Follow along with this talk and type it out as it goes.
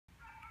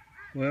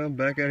Well, I'm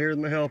back out here with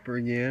my helper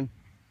again.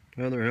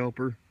 Another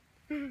helper.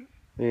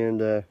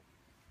 And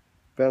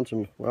found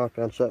some, well, I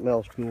found something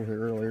else cool here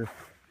earlier.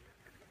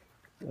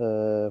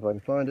 If I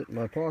can find it in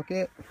my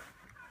pocket.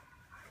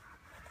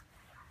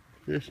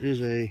 This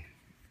is it's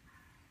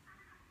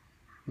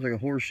like a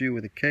horseshoe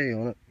with a K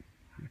on it,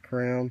 a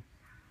crown.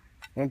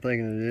 I'm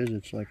thinking it is,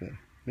 it's like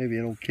maybe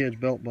an old kid's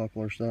belt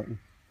buckle or something.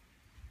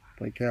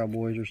 Like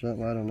cowboys or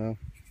something, I don't know.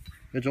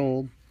 It's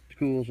old, it's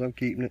cool, so I'm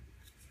keeping it.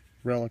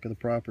 Relic of the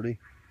property.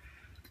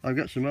 I've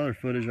got some other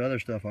footage of other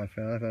stuff I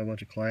found. I found a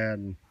bunch of clad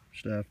and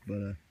stuff,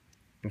 but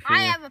before. I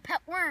have a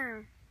pet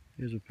worm.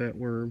 Here's a pet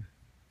worm.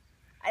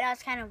 I know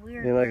it's kind of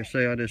weird. And like I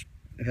say, I just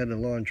had the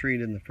lawn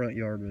treated and the front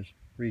yard was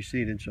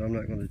reseeded, so I'm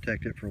not going to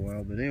detect it for a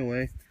while. But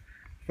anyway,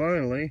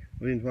 finally,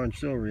 we didn't find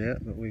silver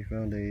yet, but we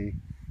found a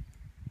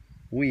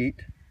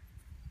wheat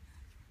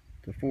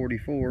to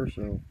 44,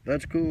 so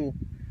that's cool.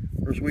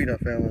 First wheat I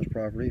found on this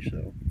property,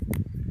 so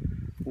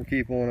we'll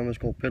keep on. I'm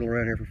just going to piddle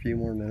around here for a few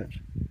more minutes.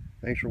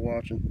 Thanks for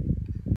watching.